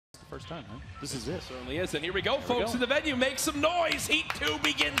first time, huh? This is it. Certainly is. And here we go, folks, in the venue. Make some noise. Heat 2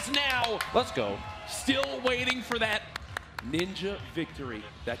 begins now. Let's go. Still waiting for that Ninja victory,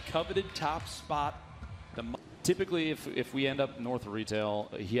 that coveted top spot. Typically, if we end up north of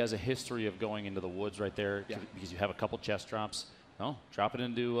retail, he has a history of going into the woods right there because you have a couple chest drops. No, drop it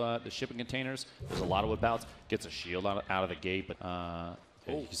into the shipping containers. There's a lot of wood pallets. Gets a shield out of the gate, but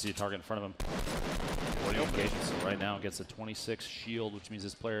you can see a target in front of him. 40 engagements. So right now gets a 26 shield, which means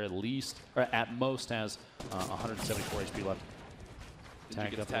this player at least, or at most, has 174 HP left.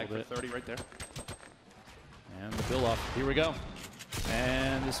 Tagged up a little bit. 30 right there. And the bill up. Here we go.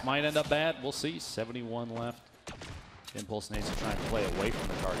 And this might end up bad. We'll see. 71 left. Impulse needs to try and play away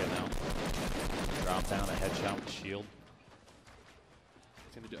from the target now. Drop down a headshot with the shield.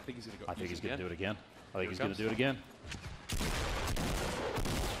 I think he's going to go. I think he's going to do it again. I think he's going to do it again.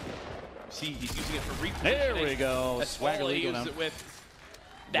 See, he's using it for repositioning. There we go. That's all he used it with.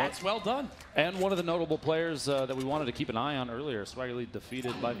 That's well done. And one of the notable players that we wanted to keep an eye on earlier, Swagger Lee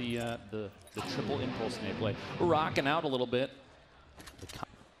defeated by the triple impulse nade play. We're rocking out a little bit.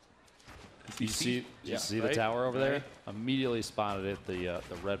 You see the tower over there? Immediately spotted it, the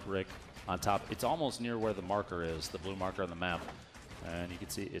red brick on top. It's almost near where the marker is, the blue marker on the map. And you can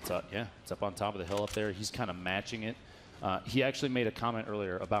see it's up, it's up on top of the hill up there. He's kind of matching it. He actually made a comment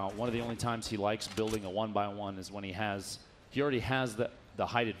earlier about one of the only times he likes building a 1x1 is when he already has the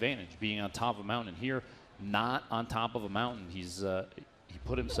height advantage, being on top of a mountain. Here, not on top of a mountain. He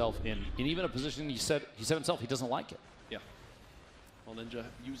put himself in even a position he said himself he doesn't like it. Yeah. Well, Ninja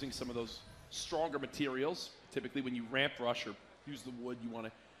using some of those stronger materials. Typically, when you ramp rush or use the wood, you want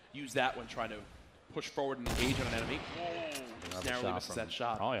to use that when trying to push forward and engage on an enemy. Whoa! Narrowly misses that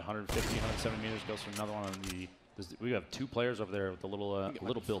shot. Probably 150, 170 meters. Goes for another one on the. We have two players over there with a little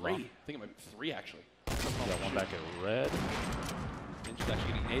build on. I think it might be 3 actually. We got one back at red. Ninja's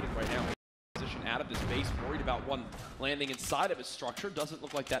actually getting naded right now. Position out of this base, worried about one landing inside of his structure. Doesn't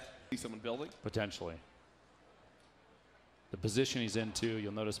look like that. See someone building? Potentially. The position he's in, too,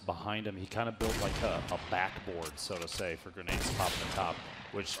 you'll notice behind him, he kind of built like a backboard, so to say, for grenades popping the top,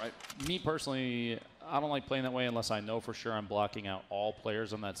 which, me personally, I don't like playing that way unless I know for sure I'm blocking out all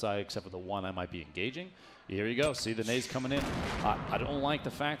players on that side except for the one I might be engaging. Here you go. See the nades coming in. I don't like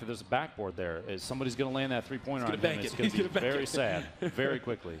the fact that there's a backboard there. Somebody's going to land that three-pointer on him. It's going to be very sad very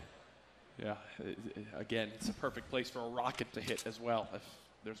quickly. Yeah. Again, it's a perfect place for a rocket to hit as well. If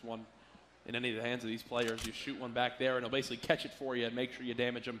there's one in any of the hands of these players, you shoot one back there, and it'll basically catch it for you and make sure you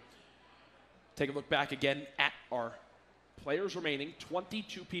damage them. Take a look back again at our players remaining.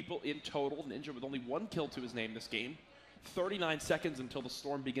 22 people in total. Ninja with only 1 kill to his name this game. 39 seconds until the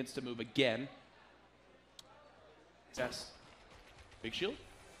storm begins to move again. Yes. Big shield.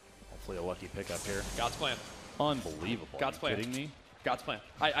 Hopefully a lucky pickup here. God's plan. Unbelievable. God's plan. Are you kidding me? God's plan.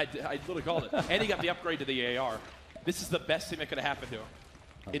 I literally called it. And he got the upgrade to the AR. This is the best thing that could have happened to him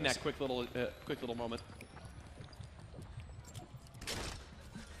in that quick little moment.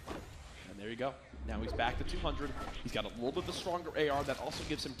 And there you go. Now he's back to 200. He's got a little bit of the stronger AR that also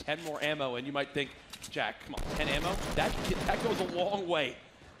gives him 10 more ammo. And you might think, Jack, come on, 10 ammo? That goes a long way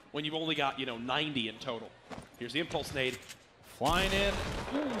when you've only got, 90 in total. Here's the impulse nade. Flying in.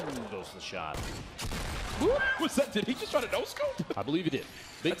 Ooh, goes the shot. Was that? Did he just try to no-scope? I believe he did.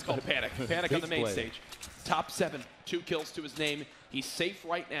 That's called panic. Panic on the main stage. Top 7, 2 kills to his name. He's safe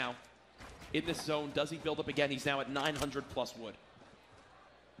right now in this zone. Does he build up again? He's now at 900 plus wood.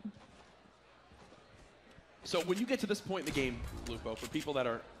 So when you get to this point in the game, Lupo, for people that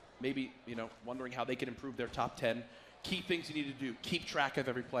are maybe wondering how they can improve their top 10, key things you need to do: keep track of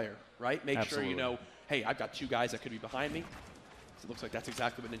every player, right? Make sure you know, hey, I've got 2 guys that could be behind me. So it looks like that's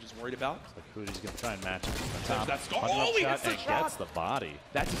exactly what Ninja's worried about. It's like Hootie's going to try and match him from the top. That's he hits the shot. Gets the body.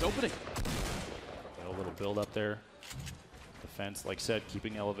 That's his opening. Got a little build up there. Defense, like I said,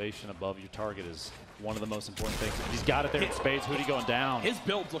 keeping elevation above your target is one of the most important things. He's got it there in spades. Hootie going down. His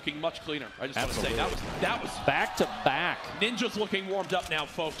build's looking much cleaner. I just want to say that was back to back. Ninja's looking warmed up now,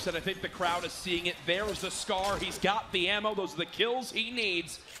 folks, and I think the crowd is seeing it. There's the scar. He's got the ammo. Those are the kills he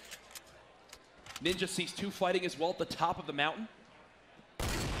needs. Ninja sees 2 fighting as well at the top of the mountain.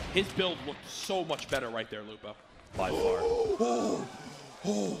 His build looked so much better right there, Lupo. By far.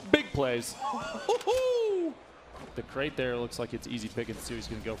 Big plays. The crate there looks like it's easy pickings too. He's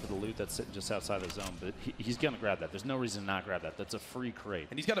going to go for the loot that's sitting just outside the zone, but he's going to grab that. There's no reason to not grab that. That's a free crate.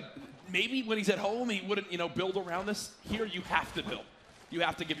 And he's got to, maybe when he's at home, he wouldn't, build around this. Here, you have to build. You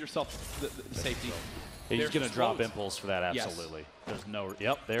have to give yourself the safety. He's going to drop impulse for that, absolutely. Yes. There's no,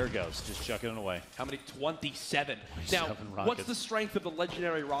 there it goes. Just chucking it away. How many? 27. Now, what's the strength of the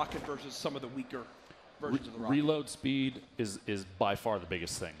legendary rocket versus some of the weaker versions of the rocket. Reload speed is by far the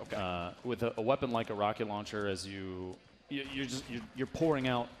biggest thing. Okay. With a weapon like a rocket launcher, as you're pouring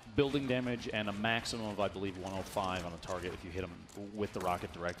out building damage and a maximum of, I believe, 105 on a target if you hit them with the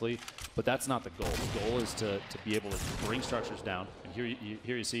rocket directly. But that's not the goal. The goal is to be able to bring structures down. And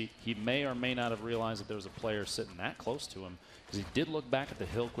here you see he may or may not have realized that there was a player sitting that close to him, because he did look back at the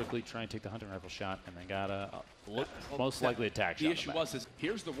hill quickly, try and take the hunting rifle shot, and then got a most likely attack shot. The issue was,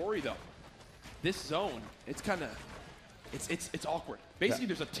 here's the worry though. This zone, it's kind of, it's awkward. Basically,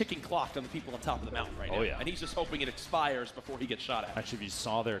 there's a ticking clock on the people on top of the mountain right now. Oh, yeah. And he's just hoping it expires before he gets shot at. Actually, if you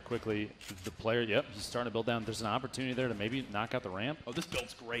saw there quickly, the player, yep, he's starting to build down. There's an opportunity there to maybe knock out the ramp. Oh, this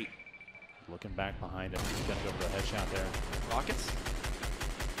build's great. Looking back behind him, he's going to go for a headshot there. Rockets?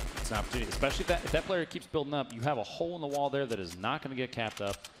 It's an opportunity, especially if that player keeps building up. You have a hole in the wall there that is not going to get capped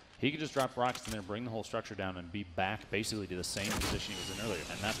up. He can just drop rockets in there, bring the whole structure down, and be back basically to the same position he was in earlier.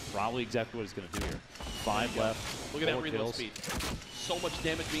 And that's probably exactly what he's going to do here. 5 left. Look at that reload speed. So much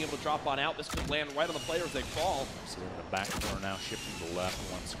damage being able to drop on out. This could land right on the player as they fall. So in the back corner now, shifting to the left,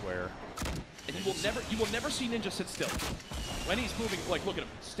 1 square. And you will never see Ninja sit still. When he's moving, like, look at him,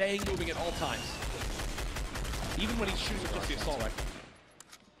 staying moving at all times. Even when he's shooting just the assault rifle.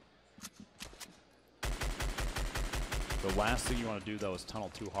 The last thing you want to do, though, is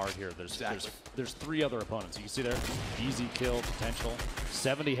tunnel too hard here. There's 3 other opponents. You can see there, easy kill potential.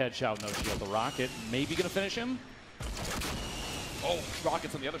 70 headshot, no shield. The rocket maybe going to finish him. Oh,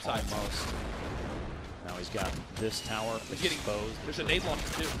 rockets on the other side. Almost. Now he's got this tower exposed. There's a nade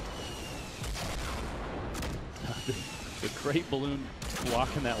launcher, too. The great balloon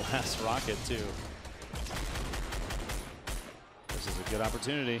blocking that last rocket, too. This is a good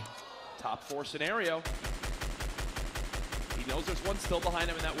opportunity. Top 4 scenario. He knows there's one still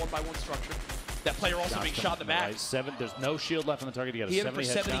behind him in that 1-by-1 structure. That player also being shot in the back. Right. There's no shield left on the target. He got a 70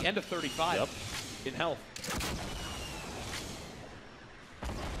 headshot. 70 and a 35 yep. in health.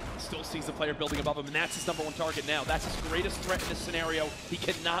 Still sees the player building above him, and that's his #1 target now. That's his greatest threat in this scenario. He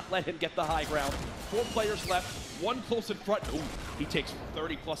cannot let him get the high ground. 4 players left, 1 close in front. Ooh, he takes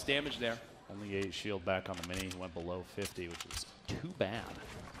 30+ damage there. Only 8 shield back on the mini. He went below 50, which is too bad.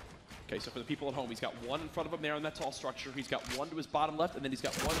 Okay, so for the people at home, he's got 1 in front of him there in that tall structure. He's got 1 to his bottom left, and then he's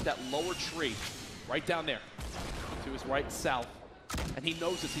got 1 at that lower tree, right down there, to his right south. And he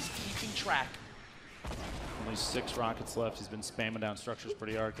knows this. He's keeping track. Only 6 rockets left. He's been spamming down structures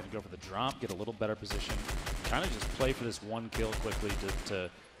pretty hard. Going to go for the drop, get a little better position. Kind of just play for this 1 kill quickly to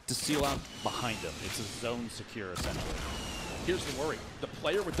seal out behind him. It's a zone secure, essentially. Here's the worry. The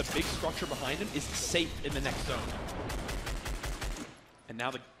player with the big structure behind him is safe in the next zone. And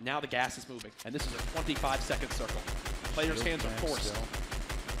now the gas is moving. And this is a 25-second circle. Players' hands are forced. Still.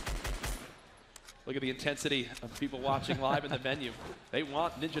 Look at the intensity of people watching live in the venue. They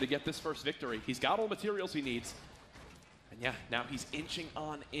want Ninja to get this first victory. He's got all the materials he needs. And yeah, now he's inching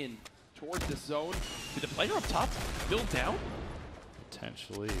on in towards this zone. Did the player up top build down?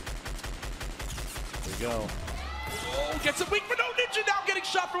 Potentially. There we go. Oh, gets a weak, but no, Ninja now getting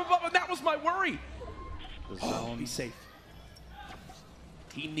shot from above, and that was my worry. The zone. Oh, he's safe.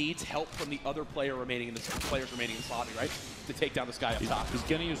 He needs help from the other players remaining in this lobby, right? To take down this guy up top. He's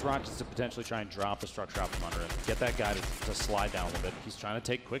going to use rockets to potentially try and drop the structure out from under him. Get that guy to slide down a little bit. He's trying to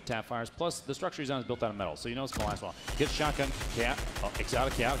take quick tap fires. Plus, the structure he's on is built out of metal, so you know it's going to last long. Gets shotgun.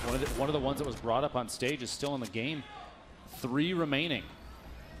 Exotic chaos. One of the ones that was brought up on stage is still in the game. 3 remaining.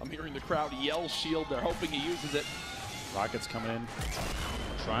 I'm hearing the crowd yell shield. They're hoping he uses it. Rockets coming in.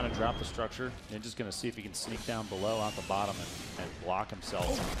 Trying to drop the structure. Ninja's going to see if he can sneak down below out the bottom and block himself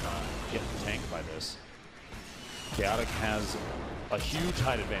and get tanked by this. Chaotic has a huge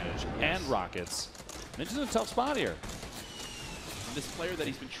height advantage and rockets. Ninja's in a tough spot here. And this player that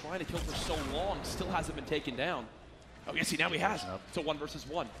he's been trying to kill for so long still hasn't been taken down. Oh, yes, now he has. It's a 1 versus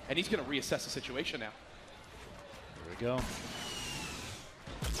 1. And he's going to reassess the situation now. Here we go.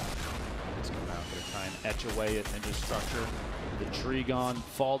 He's going to try and etch away at Ninja's structure. The tree gone,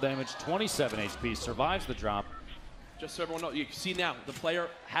 fall damage, 27 HP, survives the drop. Just so everyone knows, you can see now, the player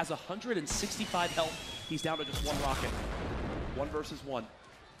has 165 health. He's down to just 1 rocket. 1 versus 1.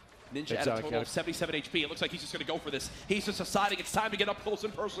 Ninja at a total of 77 HP. It looks like he's just going to go for this. He's just deciding it's time to get up close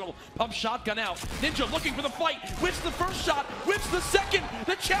and personal. Pump shotgun out. Ninja looking for the fight. Whips the first shot. Whips the second.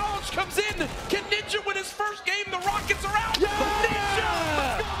 The challenge comes in. Can Ninja win his first game? The rockets are out. Yeah! Ninja!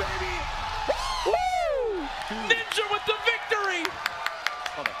 Let's go, baby! Woo! Ninja with the victory!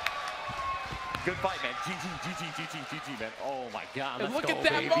 Good fight, man. GG, man. Oh my God. Let's go,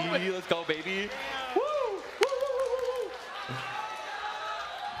 baby. Moment. Let's go, baby. Woo!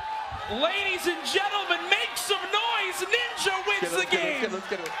 Ladies and gentlemen, make some noise. Ninja wins the game. Let's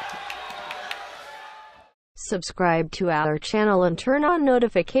get it. subscribe to our channel and turn on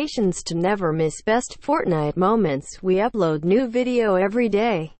notifications to never miss best Fortnite moments. We upload new video every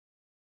day.